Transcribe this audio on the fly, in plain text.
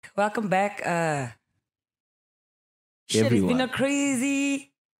Welcome back. Shit, it's been a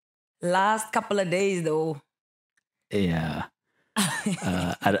crazy last couple of days though. Yeah.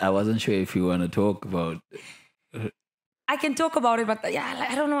 I wasn't sure if you want to talk about. I can talk about it, but yeah,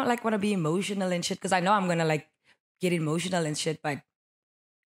 I don't know, like, want to be emotional and shit because I know I'm gonna like get emotional and shit. But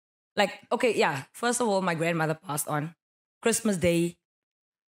like, okay, yeah. First of all, my grandmother passed on Christmas Day,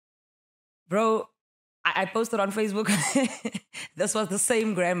 bro. I posted on Facebook. This was the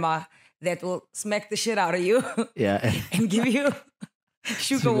same grandma that will smack the shit out of you, Yeah. and give you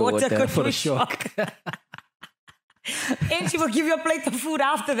sugar water for a shock. And she will give you a plate of food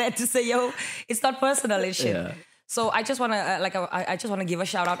after that to say, yo, it's not personal and shit. Yeah. So I just want to, I just want to give a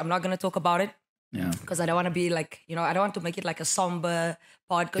shout out. I'm not going to talk about it. Yeah. Because I don't want to be like, I don't want to make it like a somber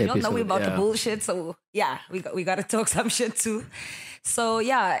pod. Because you all know we're about to bullshit. So yeah, we got to talk some shit too. So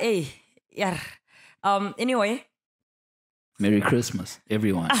yeah, hey, yeah. Anyway. Merry Christmas,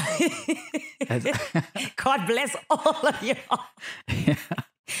 everyone. God bless all of you. Yeah.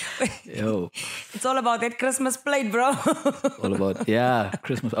 Yo. It's all about that Christmas plate, bro. All about,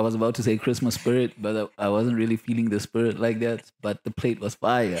 Christmas. I was about to say Christmas spirit, but I wasn't really feeling the spirit like that. But the plate was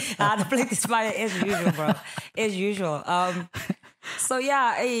fire. The plate is fire as usual, bro. As usual. So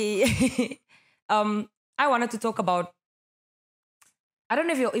yeah, I wanted to talk about, I don't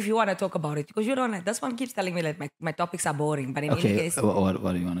know if you want to talk about it because you don't. This one keeps telling me that my topics are boring. But in any case, what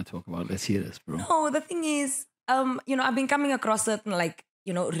do you want to talk about? Let's hear this, bro. No, the thing is, I've been coming across certain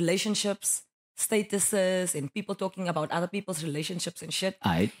relationships, statuses, and people talking about other people's relationships and shit.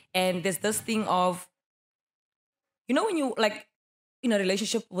 Aight. And there's this thing of, when you like in a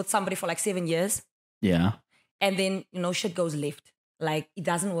relationship with somebody for like 7 years. Yeah. And then, shit goes left. Like it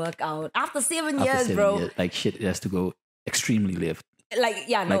doesn't work out. After 7 years, bro. Years, like shit has to go extremely left. Like,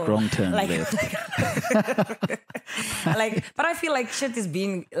 yeah, no. Like wrong turn left. But I feel like shit is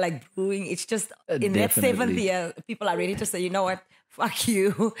being like brewing. It's just in that 7th year, people are ready to say, you know what? Fuck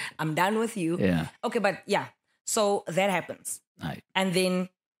you. I'm done with you. Yeah. Okay, but yeah. So that happens. Right. And then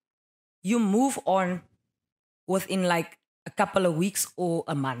you move on within like a couple of weeks or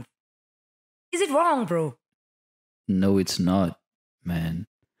a month. Is it wrong, bro? No, it's not, man.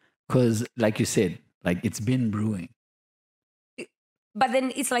 Because like you said, like it's been brewing. But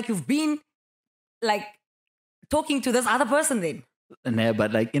then it's like you've been like talking to this other person then. Yeah,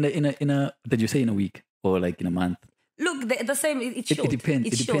 but like in a did you say in a week or like in a month? Look, the same. It's short. It depends.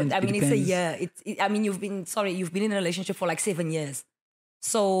 It's short. I mean, it's a year. You've been in a relationship for like 7 years.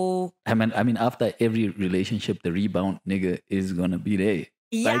 So I mean, after every relationship, the rebound nigga is gonna be there.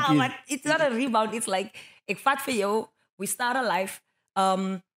 Yeah, like, but it's not a rebound. It's like fat for you. We start a life.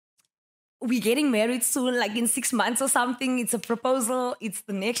 We're getting married soon, like in 6 months or something. It's a proposal. It's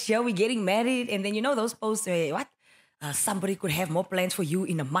the next year we're getting married. And then, those posts say, what? Somebody could have more plans for you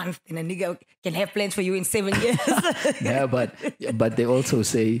in a month and a nigga can have plans for you in 7 years. Yeah, but they also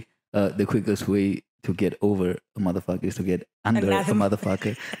say the quickest way to get over a motherfucker is to get under a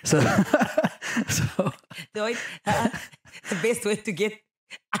motherfucker. So the best way to get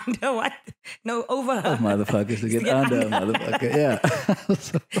under what? No, over a mother to get under a motherfucker. Yeah.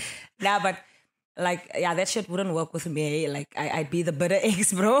 Nah, but that shit wouldn't work with me. Like I'd be the bitter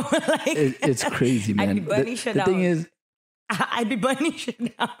ex, bro. Like, it's crazy, man. I'd be burning shit down. The thing is, I'd be burning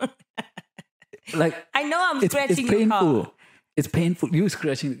shit down. Like I know I'm scratching it's painful. your car. It's painful. You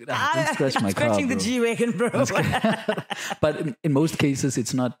scratching? Don't scratch my car, scratching the G-Wagon, bro. But in most cases,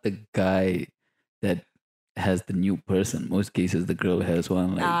 it's not the guy that has the new person. Most cases, the girl has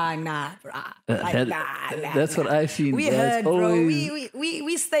one. Like, nah, bro. That's what I've seen. We heard, always, bro.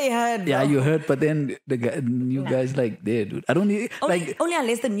 We stay heard, bro. Yeah, you heard, but then the new guy's like, there, dude. I don't need only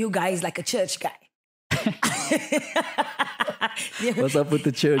unless the new guy is like a church guy. What's up with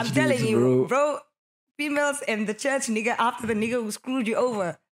the church? I'm telling dudes, you, bro. Females and the church nigga after the nigga who screwed you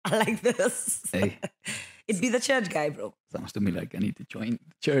over are like this. Hey. It'd be the church guy, bro. Sounds to me like I need to join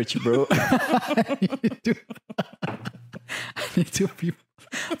church, bro. I need to be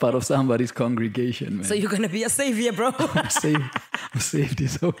part of somebody's congregation, man. So you're gonna be a savior, bro. I'm saved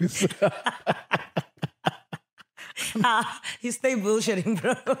his house. You stay bullshitting,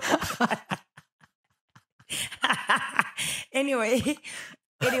 bro. Anyway,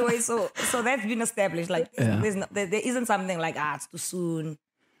 so that's been established. Like, there isn't something like it's too soon.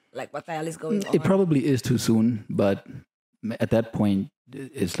 Like, what the hell is going on? It probably is too soon, but at that point,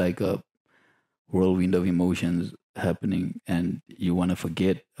 it's like a whirlwind of emotions happening, and you want to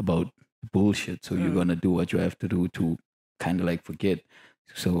forget about bullshit. So you're gonna do what you have to do to kind of like forget.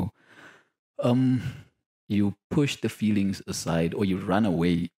 So, you push the feelings aside, or you run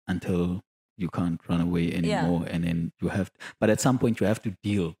away until you can't run away anymore, and then you have. But at some point, you have to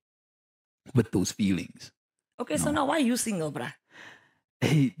deal with those feelings. Okay, so now why are you single, bruh?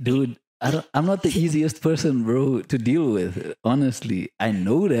 Hey, dude, I'm not the easiest person, bro, to deal with. Honestly, I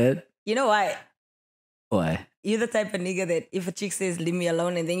know that. You know why? Why? You're the type of nigga that if a chick says leave me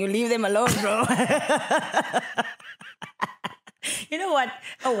alone and then you leave them alone, bro. You know what?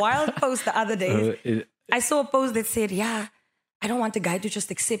 A wild post the other day. I saw a post that said, yeah, I don't want a guy to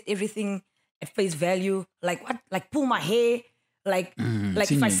just accept everything at face value. Like what? Like pull my hair. Like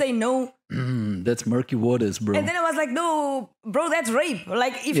if I say no. That's murky waters, bro. And then I was like, no, bro, that's rape.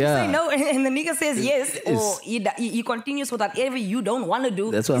 Like if you say no and the nigga says yes, or he continues with whatever you don't want to do,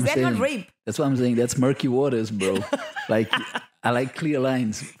 that's what I'm saying. Not rape? That's what I'm saying. That's murky waters, bro. Like I like clear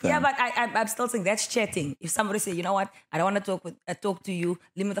lines. Fam. Yeah, but I'm still saying that's chatting. If somebody say, you know what, I don't want to talk to you,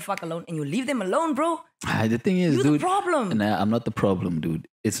 leave me the fuck alone, and you leave them alone, bro. The thing is, you're dude, the problem. Nah, I'm not the problem, dude.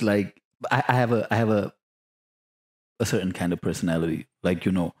 It's like I have a certain kind of personality, like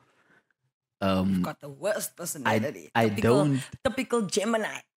You've got the worst personality. Typical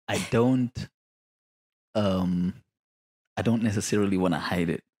Gemini. I don't necessarily want to hide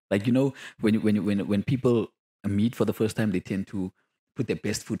it. Like when people meet for the first time, they tend to put their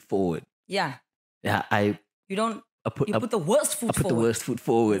best foot forward. Yeah. Yeah. You put the worst foot forward. I put the worst foot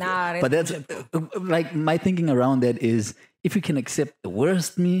forward. Nah, but that's like my thinking around that is if you can accept the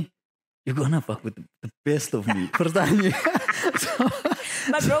worst me, you're gonna fuck with the best of me.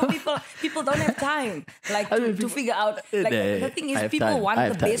 But bro, people don't have time to figure out. Like the thing is, people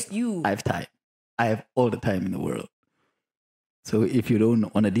want the best you. I have time. I have all the time in the world. So if you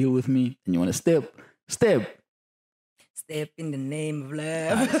don't want to deal with me and you want to step in the name of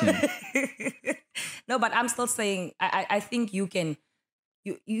love. No, but I'm still saying I think you can.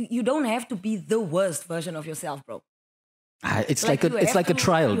 You don't have to be the worst version of yourself, bro. It's like a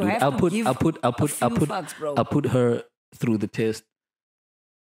trial, dude. I'll put her through the test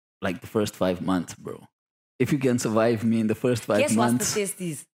like the first 5 months, bro. If you can survive me in the first 5 months. Guess what the test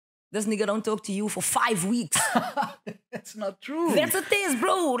is? This nigga don't talk to you for 5 weeks. That's not true. That's a test,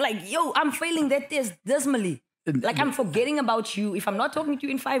 bro. Like, yo, I'm failing that test dismally. Like, I'm forgetting about you if I'm not talking to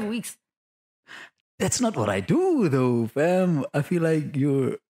you in 5 weeks. That's not what I do, though, fam. I feel like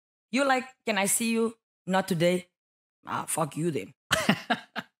you're like, can I see you? Not today. Fuck you then.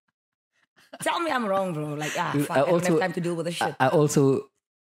 Tell me I'm wrong, bro. Like, fuck, I don't have time to deal with the shit. I also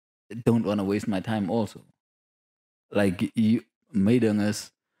don't want to waste my time also. Like, you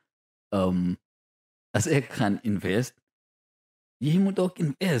meedanges, as ek gaan invest, jy moet ook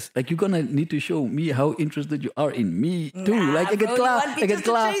invest. Like, you're gonna need to show me how interested you are in me too. Like, ek het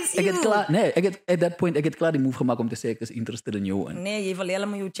klaar. Nee, at that point, ek het klaar die move gemaakt om te sê ek is interested in jou in. Nee, jy wil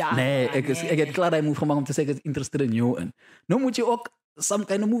helemaal jou tja. Nee, ek het klaar die move gemaakt om te sê ek is interested in jou in. Nou moet jy ook some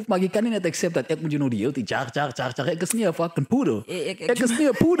kind of move maak. Jy kan nie net accept dat ek moet jy nou die hele tijd tjag. Ek is nie een fucking poedel. Ek is nie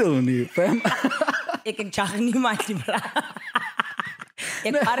een poedel nie, fam. Ek tjag nie, man, bra.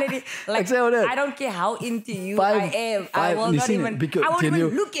 I don't care how into you I am. I will not even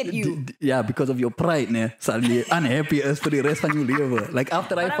look at you. Yeah, because of your pride, ne, sal jy unhappy is vir die rest van jou lewe. Like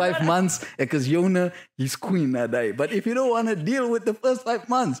after 5 months, ek is joune, he's queen na die. But if you don't want to deal with the first 5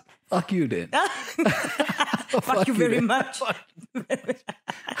 months, fuck you then. Fuck you very much.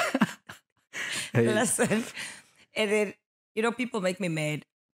 Hey. Listen, and then, people make me mad.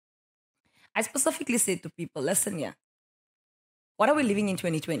 I specifically said to people, listen, yeah, what are we living in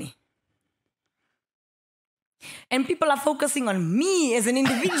 2020? And people are focusing on me as an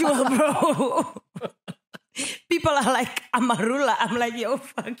individual, bro. People are like, Amarula. I'm like, yo,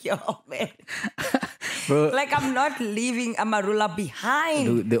 fuck y'all, man. Bro, like, I'm not leaving Amarula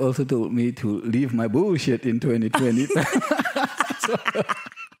behind. They also told me to leave my bullshit in 2020.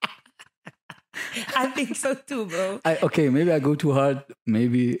 I think so too, bro. Okay, maybe I go too hard.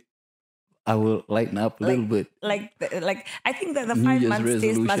 Maybe I will lighten up a little bit. Like I think that the 5 months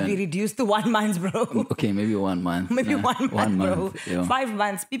test must be reduced to 1 month, bro. Okay, maybe 1 month. Maybe 1 month, bro. Yeah. 5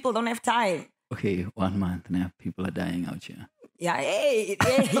 months, people don't have time. Okay, 1 month now. People are dying out here. Yeah, hey.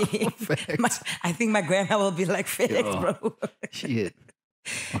 I think my grandma will be like, FedEx, bro. Shit.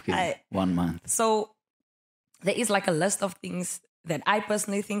 Okay, 1 month. So there is like a list of things that I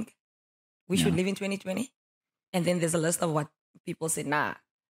personally think we should live in 2020. And then there's a list of what people say, nah.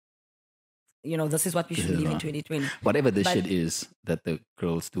 This is what we should live in 2020. Whatever the shit is that the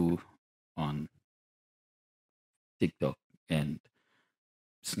girls do on TikTok and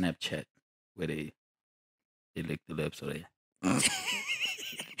Snapchat, where they lick the lips or they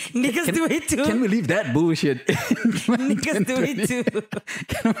Niggas do it too. Can we leave that bullshit? Niggas do it too.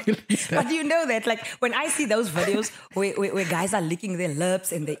 Can we leave that? But you know that, like, when I see those videos where guys are licking their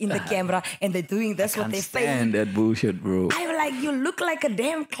lips and they're in the camera and they're doing this with Can't their face, stand that bullshit, bro. I'm like, you look like a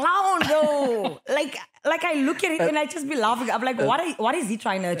damn clown, though. like I look at it and I just be laughing. I'm like, what is he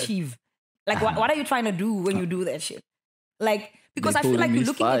trying to achieve? Like, what are you trying to do when you do that shit? Like, because I feel like you're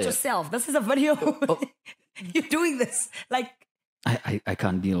looking at yourself. This is a video. You're doing this. Like, I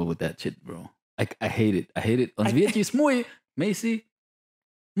can't deal with that shit, bro. I hate it. I hate it. Ons weet jy is mooi, Macy.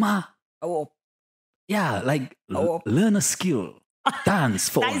 Maar ja, like learn a skill. Dance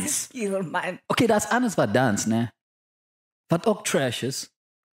for That's a ons. skill, man. Okay, daar's anders wat dans, né? Wat ook trash is.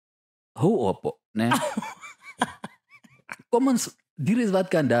 Hou op, né? Kom ons, hier is wat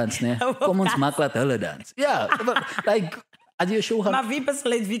kan dans, né? Kom ons maak laat hulle dans. Ja, like as jy show Maar wie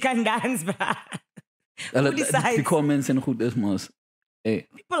besluit wie kan dans, bro? Who decides? Die comments en goed is mos. Hey,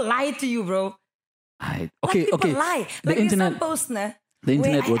 People lie to you, bro. okay, People okay. lie. The Like, internet, post, ne, the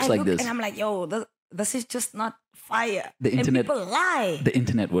internet where works I like look this. And I'm like, yo, this is just not fire. The internet- and people lie. The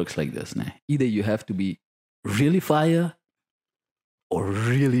internet works like this, né? Either you have to be really fire or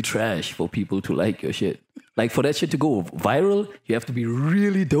really trash for people to like your shit. Like for that shit to go viral, you have to be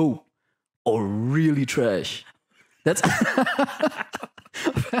really dope or really trash. That's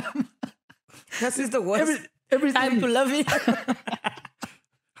This is the worst everything. time to love it.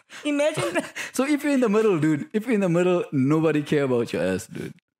 Imagine that. So if you're in the middle, dude, if you're in the middle, nobody care about your ass,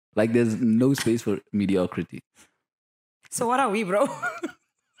 dude. Like there's no space for mediocrity. So what are we, bro?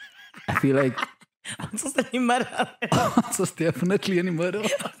 I feel like Ons is in die middle. so it's definitely in the middle.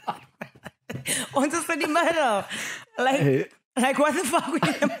 Ons is in die middle. Like what the fuck we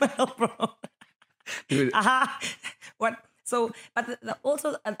in the middle, bro? Dude, What? So, but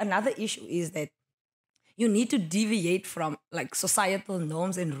also another issue is that you need to deviate from like societal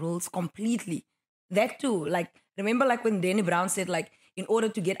norms and rules completely. That too. Like, remember like when Danny Brown said like, in order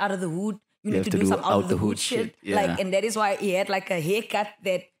to get out of the hood, you need have to do some out of the hood shit. Yeah. Like, and that is why he had like a haircut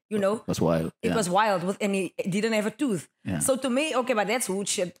that, you know, that's wild. it was wild and he didn't have a tooth. Yeah. So to me, okay, but that's hood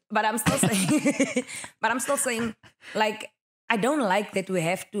shit. But I'm still saying, like, I don't like that we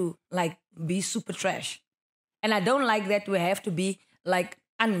have to like be super trash. And I don't like that we have to be like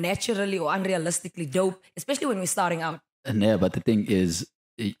unnaturally or unrealistically dope, especially when we're starting out. And yeah, but the thing is,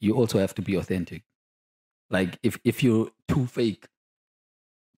 you also have to be authentic. Like if you're too fake,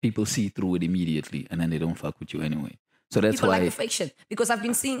 people see through it immediately, and then they don't fuck with you anyway. So that's People why like the fake shit. Because I've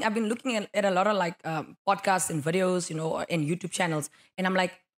been looking at a lot of like podcasts and videos, you know, and YouTube channels, and I'm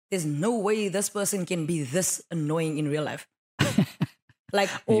like, there's no way this person can be this annoying in real life. Like,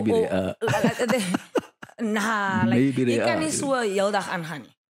 Maybe they are. Nah, like Maybe they you can are, niet so heel dag aangaan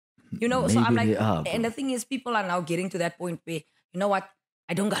nie. You know, so Maybe I'm like, they are, and the thing is, people are now getting to that point where, you know what,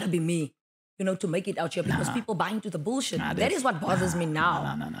 I don't gotta be me, you know, to make it out here because people buy into the bullshit. That is what bothers me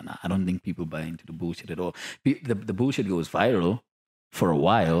now. No. I don't think people buy into the bullshit at all. The bullshit goes viral for a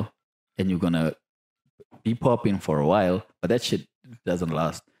while, and you're gonna be popping for a while, but that shit doesn't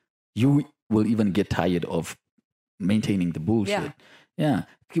last. You will even get tired of maintaining the bullshit. Yeah.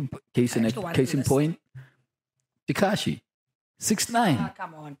 Case in point, Tekashi, 6ix9ine.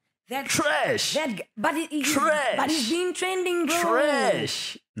 Come on. That Trash. But Trash. But it's been trending, bro.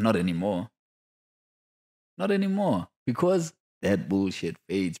 Trash. Not anymore. Because that bullshit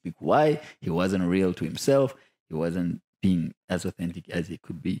fades. Why? He wasn't real to himself. He wasn't being as authentic as he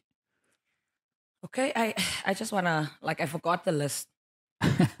could be. Okay, I just wanna, like, I forgot the list.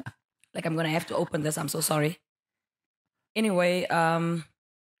 Like, I'm gonna have to open this. I'm so sorry. Anyway,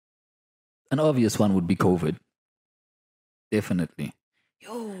 An obvious one would be COVID. Definitely.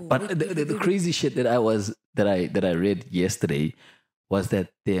 But the crazy shit that I read yesterday was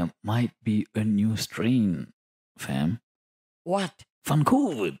that there might be a new strain, fam. What? Van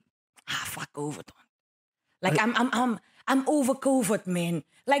COVID. Fuck COVID. Like I'm over COVID, man.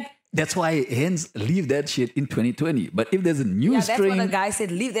 Like that's why hence leave that shit in 2020. But if there's a new that's strain, what the guy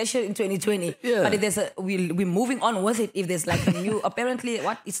said. Leave that shit in 2020. Yeah. But if there's we're moving on with it. If there's like a new, apparently,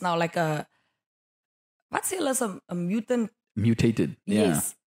 what it's now like a what's it? A mutant. Mutated. Yeah.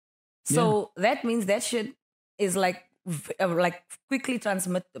 Yes. So that means that shit is like quickly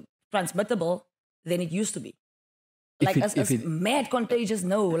transmittable than it used to be. Like as mad contagious,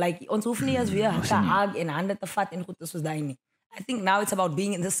 no. Like ons hoef nie as weer te hug en hande te vat en goed soos daai nie. I think now it's about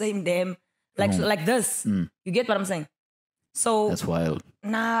being in the same damn like this. You get what I'm saying? So that's wild.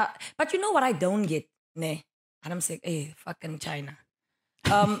 Nah, but you know what I don't get, ne? And I'm saying, hey, fucking China.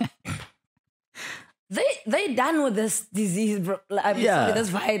 They done with this disease, bro. Sorry, this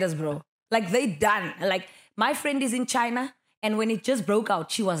virus, bro. Like they done. Like my friend is in China And when it just broke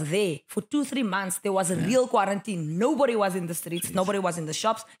out, she was there for 2-3 months. There was a real quarantine. Nobody was in the streets. Jeez. Nobody was in the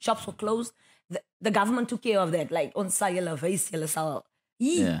shops. Shops were closed. The government took care of that. Like, ons sal julle wys, julle sal.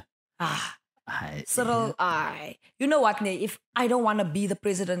 Yeah. Cyril, you know what, nee, if I don't want to be the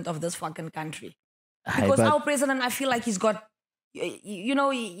president of this fucking country. Because our president, I feel like he's got, you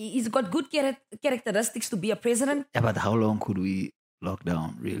know, he's got good characteristics to be a president. Yeah, but how long could we lock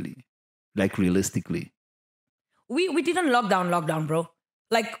down, really? Like, realistically? We didn't lock down, bro.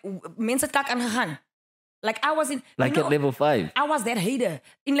 Like, mense kak aangegaan. Like, I was in... Like, at level 5? I was that hater.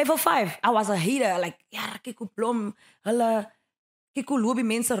 In level 5, I was a hater. Like, ja, kyk hoe blom, hulle... Kyk hoe loop die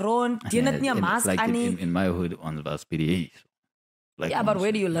mense rond. Jy het nie 'n mask like aan nie. in my hood, ons was PDA. Like, yeah, but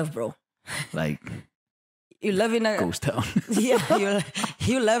where do you live, bro? Like... You live in a... Ghost town. Yeah,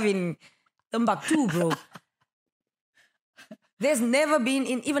 you live in Timbuktu, bro. There's never been,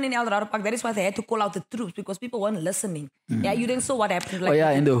 even in El Dorado Park, that is why they had to call out the troops, because people weren't listening. Yeah, you didn't saw what happened. Like,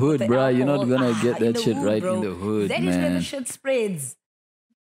 in the hood, bro. You're not going to get that shit hood, right bro. in the hood, That man. is where the shit spreads.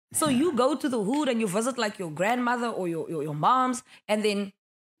 So you go to the hood and you visit like your grandmother or your mom's, and then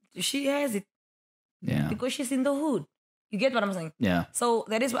she has it. Yeah. Because she's in the hood. You get what I'm saying? Yeah. So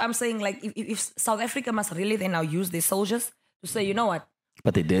that is what I'm saying. Like, if South Africa must really then now use their soldiers to say, you know what?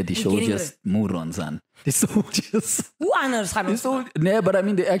 But they did. The soldiers, morons, son. The soldiers. Who honors Nee, but I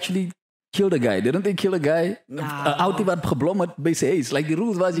mean, they actually killed a guy. Didn't they kill a guy? Out die wat geblom het by sy huis. Like, the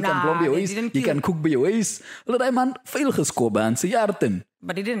rules was, you can blom by your huis, you can cook by your huis. Hulle die man veel geskoop aan sy harte.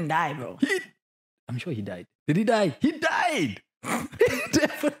 But he didn't die, bro. I'm sure he died. Did he die? He died!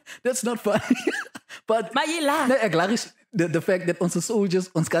 That's not funny. But Maar jy lag. Nee, ek lag is the fact that onze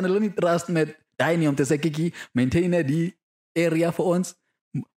soldiers, ons kan hulle nie trust met die nie om te sê, kykie, maintain die area vir ons.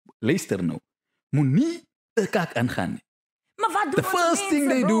 Luister nou. Moet nie te kak aangaan nie. Maar wat doen The first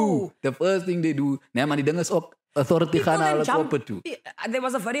thing they do. Nee, maar die ding is ook, authority gaan na hulle koppe toe. There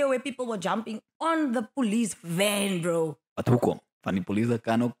was a video where people were jumping on the police van, bro. Wat hoekom? Van die police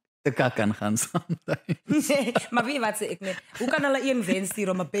kan ook te kak aangaan sometimes. Nee, maar wie wat sê ek net? Hoe kan hulle een van stuur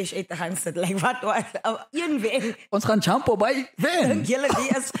om 'n bash uit te gaan sit? Like, wat? Een van. Ons gaan jump op by van. Julle die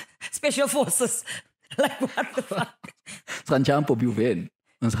is special forces. Like, what the fuck? Ons gaan jump op jou van.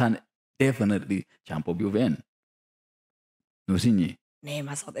 Ons gaan definitely jump op jou van. Nou sien jy? Nee,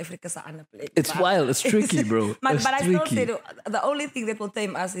 maar South Africa is 'n ander plek. It's wild, it's tricky, bro. But It's I still tricky. say, the only thing that will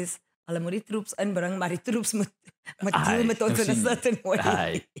tame us is hulle moet die troops inbring, maar die troops moet deal met ons in a certain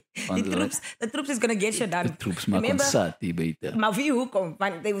way. The troops is going to get you done. The troops maak ons sat hier buite. Maar wie hoekom?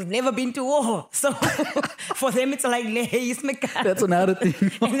 Want they've never been to war. So for them it's like, nee, is my God. That's another thing.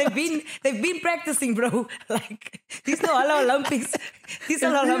 And they've been practicing, bro. Like, these no all Olympics. These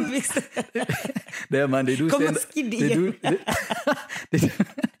are Olympics. Yeah, man, they do Kom send, ons skiet die they do,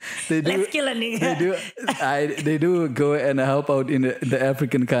 they do, Let's kill a nigga. they do go and help out in the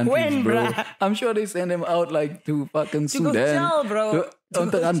African countries, When, bro. bruh? I'm sure they send them out like to fucking To go Sudan. chill, bro. Om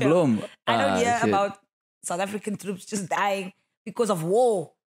te gaan blom. I don't hear Shit. about South African troops just dying because of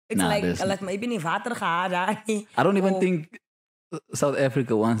war. It's Nah, like, there's- hulle maybe nie water gehad daar nie. I don't even Or- think South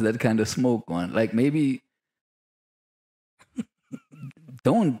Africa wants that kind of smoke, man. Like, maybe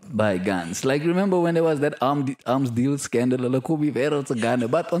don't buy guns. Like, remember when there was that arms deal scandal? Hulle koop die wêreld se gunne,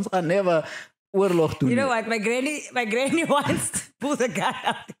 but ons gaan never oorlog doen. You know what? My granny once pulled the gun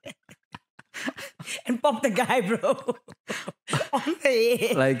out and popped the guy, bro, on the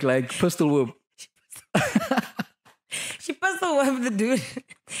head. Like pistol whip. She pistol whipped the dude,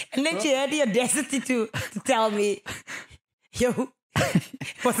 and then she had the audacity to tell me, "Yo,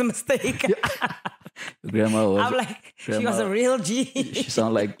 it was a mistake." Grandma was. I'm like, she was a real G. She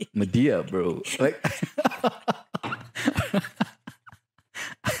sound like Medea, bro. Like,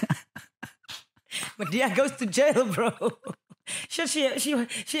 Medea goes to jail, bro. She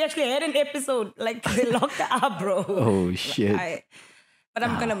actually had an episode, like they locked her up, bro. oh shit. But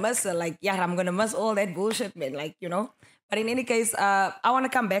I'm gonna miss her. Like, yeah, I'm gonna miss all that bullshit, man. Like, you know. But in any case, I want to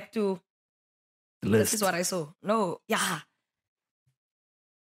come back to List. this is what I saw. No, yeah.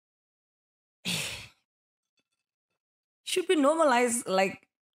 Should we normalize, like,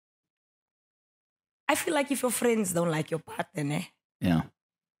 I feel like if your friends don't like your partner, Yeah.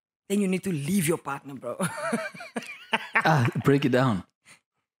 then you need to leave your partner, bro. Break it down.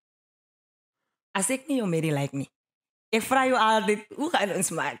 As ek nie jou Mary like nie. Ek vra jou altyd, hoe gaan ons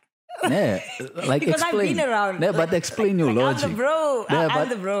maak? Nee, like Because I've explain. been around. Nee, but explain your I'm logic. the bro. Nee, I'm but-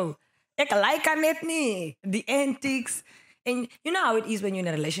 the bro. Ek like haar net nie. The antics. And you know how it is when you're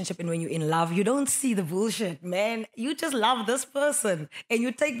in a relationship and when you're in love, you don't see the bullshit, man. You just love this person. And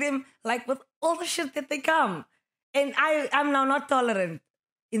you take them like with all the shit that they come. And I'm now not tolerant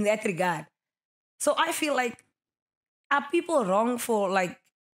in that regard. So I feel like are people wrong for like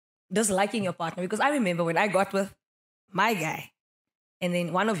disliking your partner? Because I remember when I got with my guy, and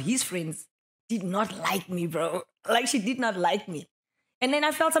then one of his friends did not like me, bro. Like she did not like me. And then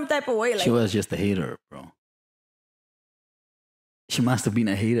I felt some type of way. Like She was just a hater, bro. She must have been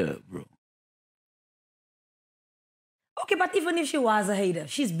a hater, bro. okay, but even if she was a hater,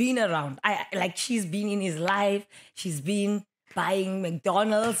 she's been around. She's been in his life. She's been buying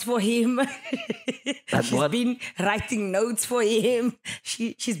McDonald's for him. She's what? been writing notes for him.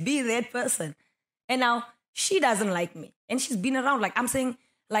 She's been that person. And now she doesn't like me. And she's been around. Like I'm saying,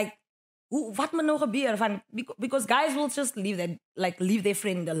 like, wat me nou gebeur? Because guys will just leave their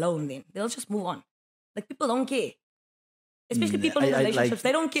friend alone then. They'll just move on. Like people don't care. Especially people in relationships.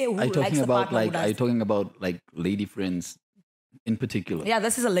 They don't care who likes the partner who does. Are you talking about like lady friends in particular? Yeah,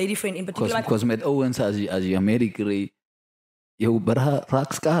 this is a lady friend in particular. Because met ouens as jy Amerika ry, jou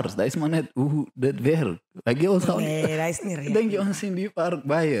raak skaars. Dis maar net hoe dit werk. Like jy ons gaan. Nee, dat is niet real. Denk jy ons sien die park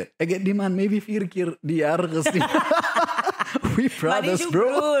baie. Ek het die man maybe 4 keer die jaar gesien. We brothers,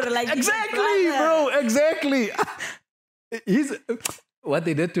 bro. Exactly, bro. Exactly. He's what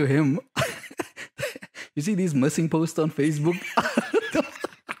they did to him. You see these missing posts on Facebook?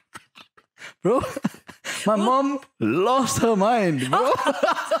 Bro, my mom lost her mind, bro.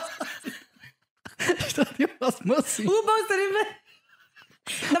 She thought he was missing. Who posted him?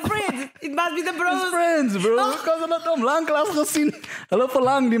 The friends. It must be the bros. His friends, bro. Because hulle het hom lanklaas gesien. Hulle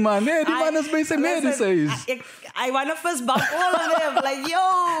verlang die man. Nee, die man is by sy medisyns. I want to first bump all of them. Like,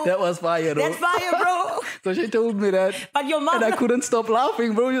 yo. That was fire, bro. That's fire, bro. So she told me that. But your mom. And I couldn't stop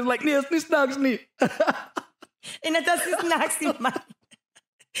laughing, bro. She was like, nee, is nie snacks nie. And it is nasty, man.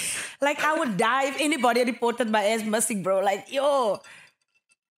 Like, I would die if anybody reported my ass missing, bro. Like, yo.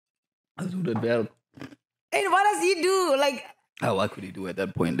 That's what it felt. And what does he do? Like, oh, what could he do at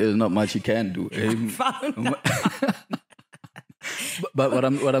that point? There's not much he can do. But what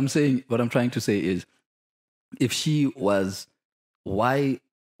I'm trying to say is, if she was, why,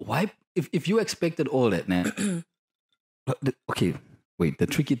 if you expected all that, man. Okay, wait. The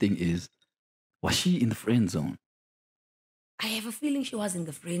tricky thing is, was she in the friend zone? I have a feeling she was in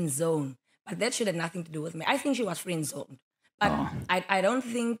the friend zone, but that should have nothing to do with me. I think she was friend zoned, but I don't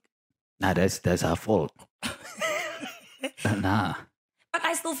think. Nah, that's her fault. Nah. But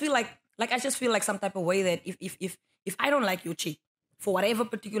I still feel like I just feel like some type of way that if I don't like your chick for whatever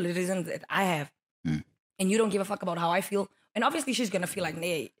particular reason that I have, and you don't give a fuck about how I feel, and obviously she's gonna feel like,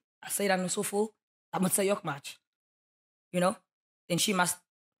 nee, I say that I'm so full, I'm gonna say yok much, you know, then she must.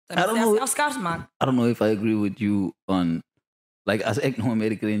 I don't know if I agree with you on, like, as ek no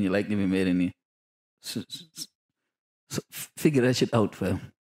Amerika en jy like nie meer nie. So figure that shit out, fam.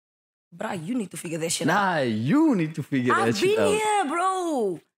 Bruh, you need to figure that shit out. Nah, you need to figure that shit out. I've been here,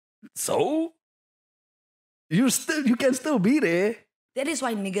 bro. So? You can still be there. That is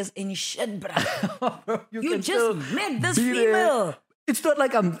why niggas ain't shit, bruh. you just still met this be female. There. It's not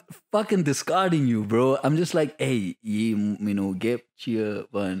like I'm fucking discarding you, bro. I'm just like, hey, you know, gap cheer,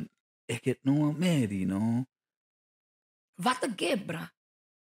 van, ek het no meer, you know. Wat 'n gap, bruh.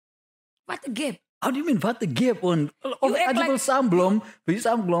 Wat 'n gap. How do you mean, wat 'n gap? Of ek wil saamblom, wil jy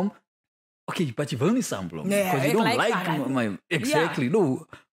saamblom? Okay, but jy wil nie saamblom. Nee, because you don't like my... Exactly, yeah. No.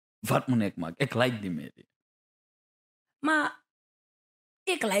 Wat moet ek maak? Ek like die Mary. Maar,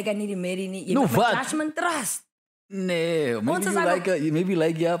 ek like nie die Mary nie. Jy no, moet my judgment trust. Nee, maybe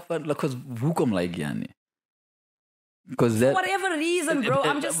like ja, because hoekom like ja nie? Because that... For whatever reason, bro,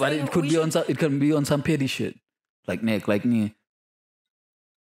 I'm just saying... But it can be on some petty shit. Like, nee, ek like nie...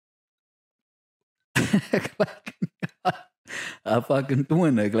 I fucking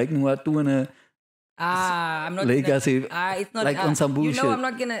doing it. Like, no, I'm doing it. I'm not like gonna... it's not like on some bullshit. You know I'm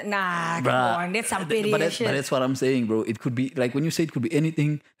not gonna... Nah, come on. That's some petty shit. But that's what I'm saying, bro. It could be... Like, when you say it could be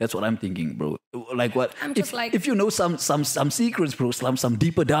anything, that's what I'm thinking, bro. Like, what... I'm just like... If you know some secrets, bro, some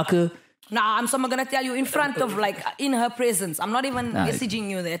deeper, darker... Nah, I'm gonna tell you in front of, like, in her presence. I'm not even messaging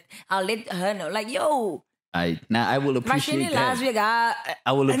you that. I'll let her know. Like, yo... I will appreciate that.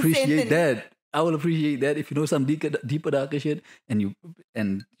 I will appreciate that. I will appreciate that if you know some deeper, darker shit, and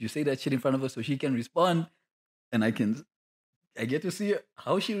you say that shit in front of her so she can respond, and I get to see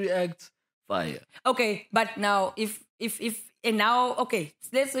how she reacts. Fire. Okay, but now if and now okay,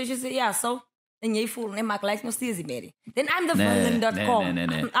 let's say she say yeah, so and you voel nee, maar ik lijk nog steeds die Mary. Then I'm the villain.com.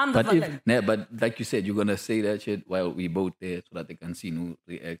 Nee. I'm the villain. But like you said, you're gonna say that shit while we both there so that they can see who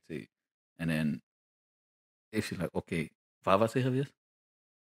reacts, and then if she's like, okay, waar was ze geweest?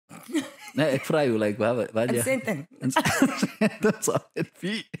 Nee, ik vraag je, like, waar je... Senten. Dat zou het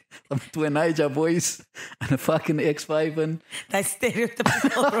be. Some two Niger boys and a fucking X5 and... Dat is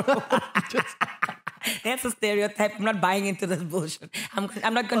stereotypical, bro. That's a stereotype. I'm not buying into this bullshit.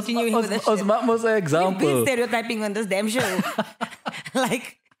 I'm not continuing with this shit. What's an You've example? been stereotyping on this damn show.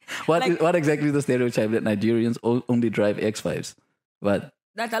 Like, What exactly is the stereotype that Nigerians only drive X5s? What?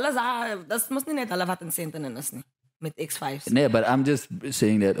 dat is mos nie net hulle wat in sente in is nie met X5s. Nee, but I'm just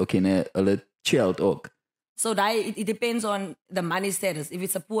saying that, okay, nee, hulle chill ook. So it depends on the money status. If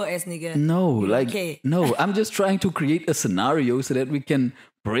it's a poor ass nigga. No, like, okay. no, I'm just trying to create a scenario so that we can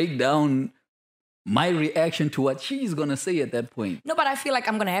break down my reaction to what she's going to say at that point. No, but I feel like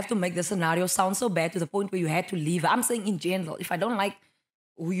I'm going to have to make the scenario sound so bad to the point where you had to leave. I'm saying in general, if I don't like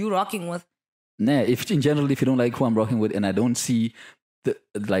who you're rocking with. Nah, if you don't like who I'm rocking with and I don't see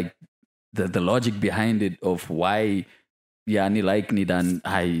the logic behind it of why ni like ni dan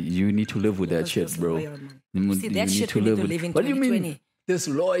you need to live with that shit, bro. See, that shit we need to live in 2020. What do you mean?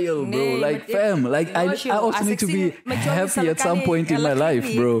 Disloyal, bro. Nee, like, fam, like I also need to be happy at some point in my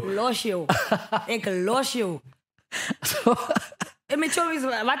life, bro. Ek los jou. So, because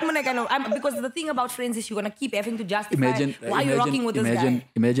the thing about friends is you're gonna keep having to justify why you're rocking with this guy.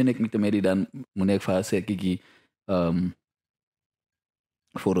 Imagine ek met Mary dan moet ek vir haar sê Kiki,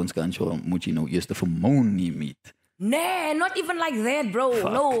 voor ons kan show moet jy nou eers vir Moon nie meet. Nee, not even like that, bro.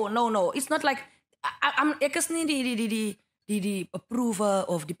 Fuck. No. It's not like ek is nie die approver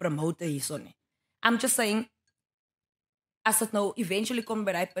of die promoter hierso nie. I'm just saying, as het nou eventually kom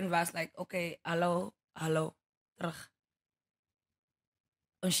by die punt was like, okay, hallo, terug.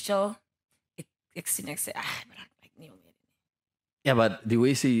 Ons chill. Ek sê, maar like nie meer. Yeah, but the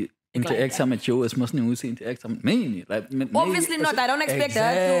way she interacts met jou is mos nie hoe sy interacts met my nie. Like, obviously not. I don't expect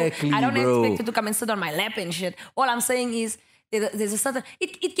her to. I don't expect her to come and sit on my lap and shit. All I'm saying is there's a certain.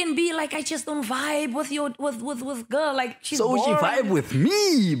 It can be like I just don't vibe with your with girl. Like she's so boring. She vibe with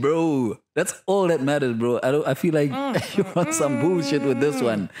me, bro. That's all that matters, bro. I feel like you want some bullshit with this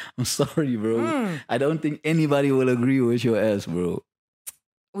one. I'm sorry, bro. I don't think anybody will agree with your ass, bro.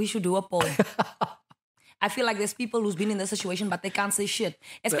 We should do a poll. I feel like there's people who's been in this situation, but they can't say shit.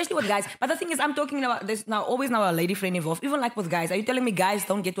 Especially with guys. But the thing is, I'm talking about, there's always a lady friend involved. Even like with guys. Are you telling me guys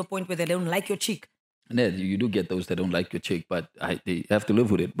don't get to a point where they don't like your chick? Yeah, you do get those that don't like your chick, but they have to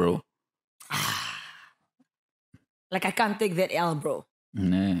live with it, bro. Like, I can't take that L, bro.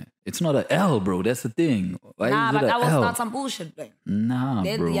 Nah, it's not an L, bro. That's the thing. Why is but it I was L? not some bullshit, bro. Nah,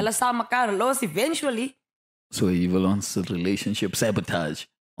 bro. Julle sal mekaar los eventually. So you will on some relationship sabotage.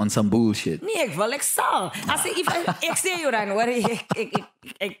 On some bullshit. Nee, ek sal. As ek sê jou dan, hoor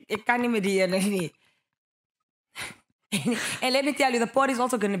ek kan nie met die ene nie. And let me tell you, the pod is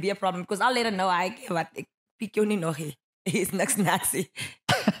also going to be a problem because I'll let her know wat ek piek jou nie nog hier. Is niks naxie.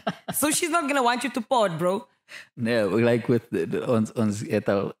 So she's not going to want you to pod, bro. Nee, like with ons het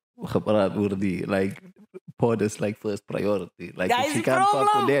al gepraat oor die like pod is like first priority. Like if she can't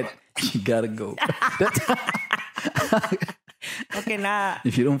fuck with that, she gotta go. Okay, nah.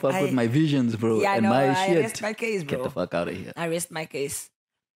 If you don't fuck with my visions, bro, yeah, and no, my shit, I rest my case, bro. Get the fuck out of here. I rest my case.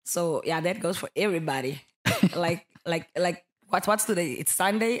 So yeah, that goes for everybody. like what's today? It's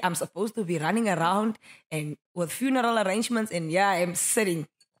Sunday. I'm supposed to be running around and with funeral arrangements, and yeah, I'm sitting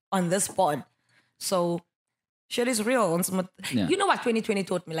on this pod. So shit is real. Yeah. You know what 2020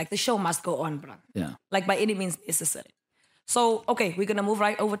 taught me? Like the show must go on, bro. Yeah. Like by any means necessary. So okay, we're gonna move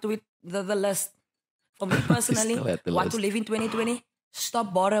right over to it. The list. For me personally, what to live in 2020?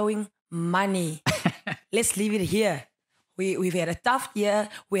 Stop borrowing money. Let's leave it here. We've had a tough year.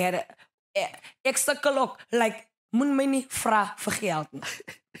 We had a extra klok. Like, moet my nie vra vir geld nie.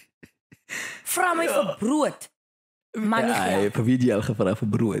 Vra my vir brood. Maar nie geld. Vir wie jy al gevra vir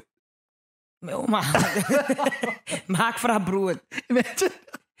brood? My oma. Maak vra brood.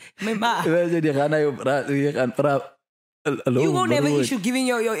 My ma. Jy gaan vra you won't have an issue giving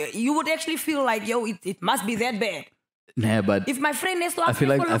you would actually feel like it must be that bad. Nah, but if my friend has to ask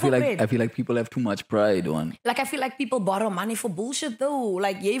I feel like people have too much pride on. Like I feel like people borrow money for bullshit though.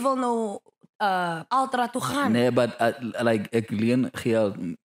 Like jy wil nou ultra toe gaan. Nee, but like ek leen geld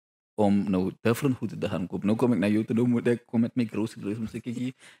om nou different goed te gaan koop. Nou kom ek na jou toe, nou moet ek kom met my groceries om sê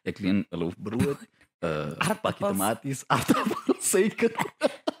kykie, ek leen 'n loaf brood, pakkie tomaties, aardappels, suiker.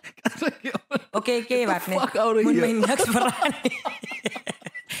 Okay, wat net. Moet my niks vra nie.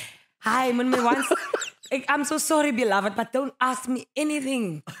 Hi, moet my once. I'm so sorry, beloved, but don't ask me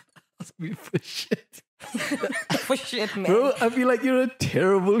anything. Ask me for shit. For shit, man. Bro, I feel like you're a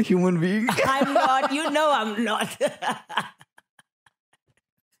terrible human being. I'm not. You know I'm not.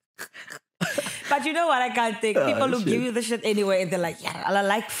 But you know what I can't take? People who give you the shit anyway, and they're like, yeah, I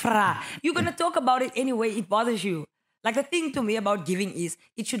like fra. You're going to talk about it anyway. It bothers you. Like the thing to me about giving is,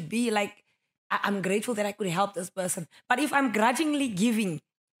 it should be like, I'm grateful that I could help this person. But if I'm grudgingly giving,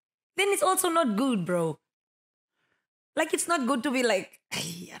 then it's also not good, bro. Like, it's not good to be like,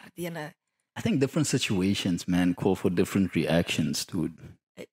 hey, Diana. I think different situations, man, call for different reactions, dude.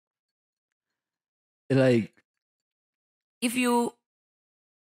 Like, If you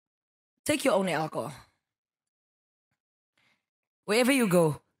take your own alcohol, wherever you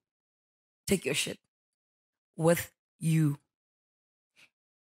go, take your shit with you.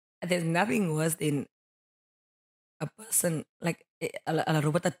 There's nothing worse than a person like a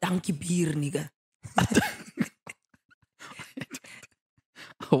robot a donkey beer, nigga.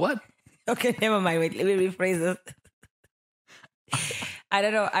 what? Okay, never mind. Wait, let me rephrase this. I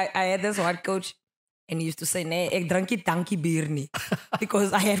don't know. I had this one coach and he used to say, nee, ek drink nie donkey beer nie.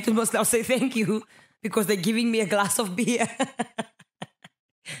 Because I have to must now say thank you because they're giving me a glass of beer.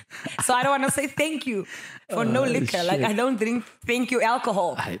 So I don't want to say thank you for no liquor. Shit. Like, I don't drink thank you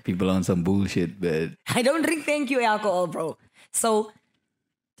alcohol. People on some bullshit, but I don't drink thank you alcohol, bro. So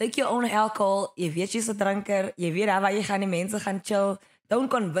take your own alcohol. Je weet jy's 'n drinker. Je weet daar waar jy gaan die mense gaan chill. Don't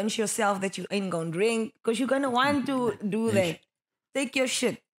convince yourself that you ain't gonna drink because you're gonna want to do that. Take your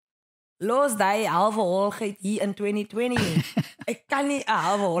shit. Los die halve holheid hier in 2020. Ek kan nie 'n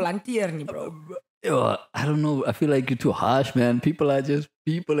halve hol hanteer nie, bro. yo, I don't know. I feel like you're too harsh, man. People are just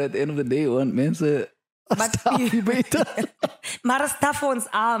people at the end of the day. Want mensen beter. Maar is tough vir ons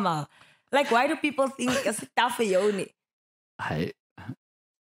almal. Like, why do people think it's tough vir jou nie? I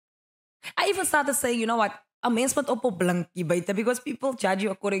even started saying, you know what? A mens moet op blink hier buite because people judge you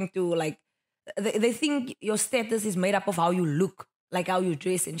according to like they think your status is made up of how you look, like how you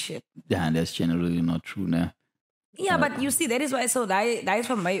dress and shit. Yeah, and that's generally not true, nah. Yeah, but you see, that is why. So that is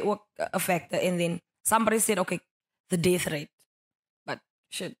for my work a factor. And then somebody said, okay, the death rate, but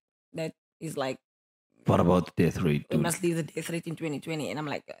shit, that is like. What about the death rate? We must leave the death rate in 2020, and I'm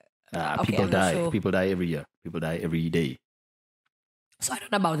like, okay, people I'm die. sure. People die every year. People die every day. So I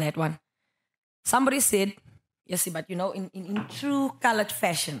don't know about that one. Somebody said, yes, but you know, in true colored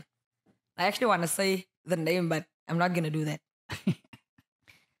fashion, I actually want to say the name, but I'm not gonna do that.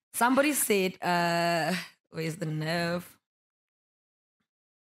 Somebody said, where's the nerve?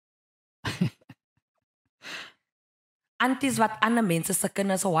 Aunties wat ander mense se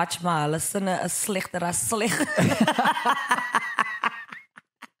kinders watch, maar hulle sinne is slegter as sleg.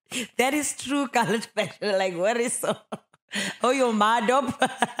 That is true college fashion. Like, what is so? Oh, you're mad up.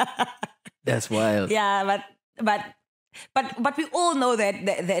 That's wild. Yeah, but we all know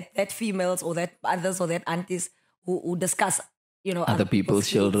that females or that mothers or that aunties who discuss, you know, other people's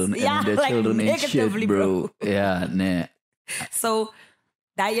children and their like children ain't shit, bro. Yeah, nah. So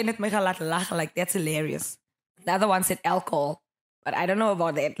that het my gaan laat lag, like that's hilarious. The other one said alcohol, but I don't know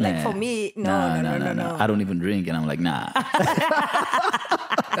about that. Like for me, no. I don't even drink, and I'm like, nah.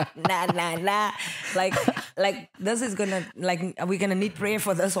 nah. Like this is gonna, like, we're gonna need prayer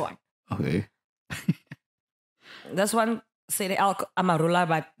for this one. Okay. This one said Amarula,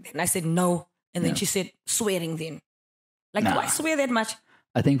 but then I said no, and then she said swearing. Then, like, do I swear that much?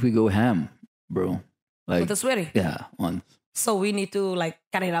 I think we go ham, bro. Like with the swearing. Yeah, once. So we need to like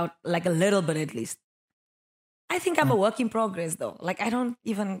cut it out like a little bit at least. I think I'm a work in progress though. Like, I don't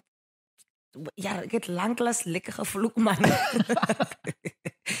even. Ja, ek het lanklaas lekker gevloek, man.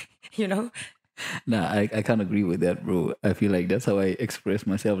 You know? Nah, I can't agree with that, bro. I feel like that's how I express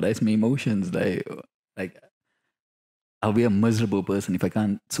myself. That's my emotions. Like I'll be a miserable person if I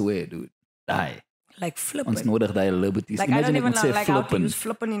can't swear, dude. Die. Like flipping. Ons nodig daai liberties. Like, imagine I don't even know like how to flippin'. use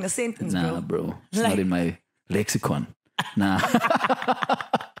flipping in a sentence, Nah, bro. It's like, not in my lexicon. Nah.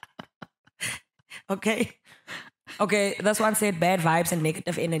 Okay, this one said bad vibes and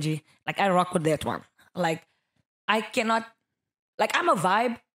negative energy. Like, I rock with that one. Like, I cannot. Like, I'm a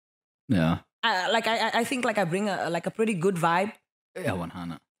vibe. Yeah. I think like I bring a pretty good vibe. Yeah,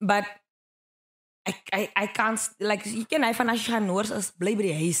 100. But I can't, like, jy ken hy van as jy gaan noors is, bly by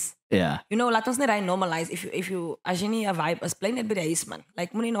die huis. Yeah. You know, laat ons net hy normalize. If you as jy nie 'n vibe is, bly net by die huis, man.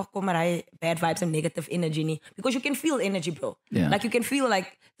 Like, moenie nog kom met hy bad vibes and negative energy nie. Because you can feel energy, bro. Yeah. Like, you can feel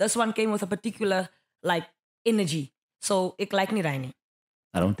like this one came with a particular, like, energy. So, ek like nie daai nie.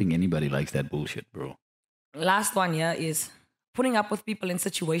 I don't think anybody likes that bullshit, bro. Last one here is putting up with people in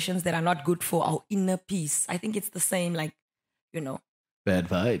situations that are not good for our inner peace. I think it's the same, like, you know. Bad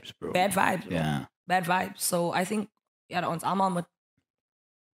vibes, bro. Bad vibes. Bro. Yeah. Bad vibes. So I think, yeah, ons almal moet,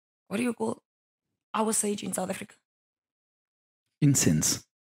 what do you call our sage in South Africa? Incense.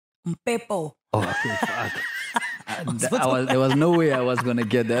 Mpepo. Oh, okay, fuck. There was no way I was going to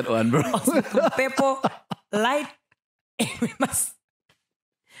get that one, bro. Mpepo, light. We must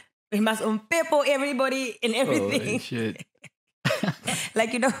mpepo everybody and everything. Oh, shit.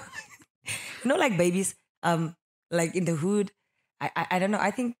 Like, you know, like babies, like in the hood. I don't know.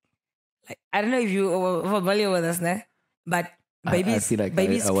 I think Like, I don't know if you are familiar with this, ne? But babies, feel like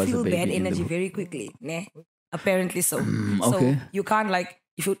babies I was a feel baby bad in the energy book. very quickly, ne? Apparently so. okay. So you can't like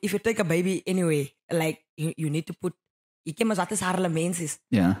if you take a baby anyway, like you need to put. Je ken maar wat is haar menses.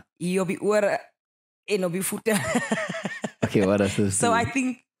 Yeah. Hier op die ore en op die voete. Okay, what does this So do? I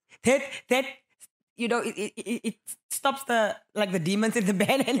think that you know it stops the demons in the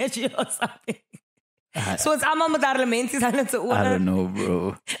bad energy or something. So it's allemaal met haar menses aan het I ore. don't know,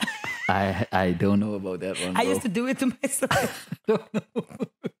 bro. I don't know about that one, bro. I used to do it to myself.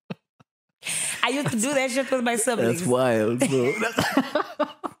 I used to do that shit with my siblings. That's wild, bro.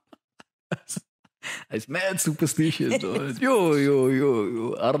 It's mad superstitious, though.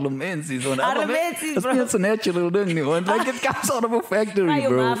 Yo. Arlemensis. Arlemensis, That's bro. not a natural thing, man. Like it comes out of a factory, Ay,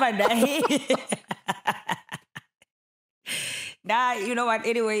 bro. Nah, you know what?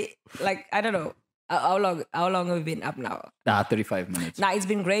 Anyway, like I don't know how long have we been up now? 35 minutes. Nah, it's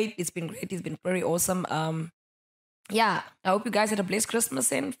been great. It's been very awesome. Yeah, I hope you guys had a blessed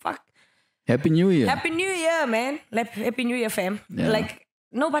Christmas and fuck. Happy New Year. Happy New Year, man. Happy New Year, fam. Yeah. Like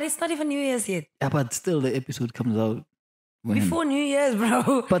no, but it's not even New Year's yet. Yeah, but still, the episode comes out when? Before New Year's,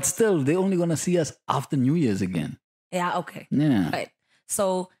 bro. But still, they're only gonna see us after New Year's again. Yeah, okay. Yeah. Right.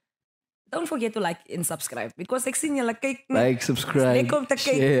 So don't forget to like and subscribe because ek sien julle kyk Like, subscribe, Ek om te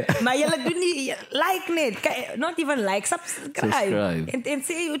kyk. share. Maar julle doen nie like net. Not even like, subscribe. Subscribe. En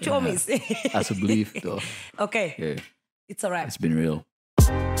sê jou chommies. Alsjeblieft, though. Okay. Yeah. It's a wrap. It's been real.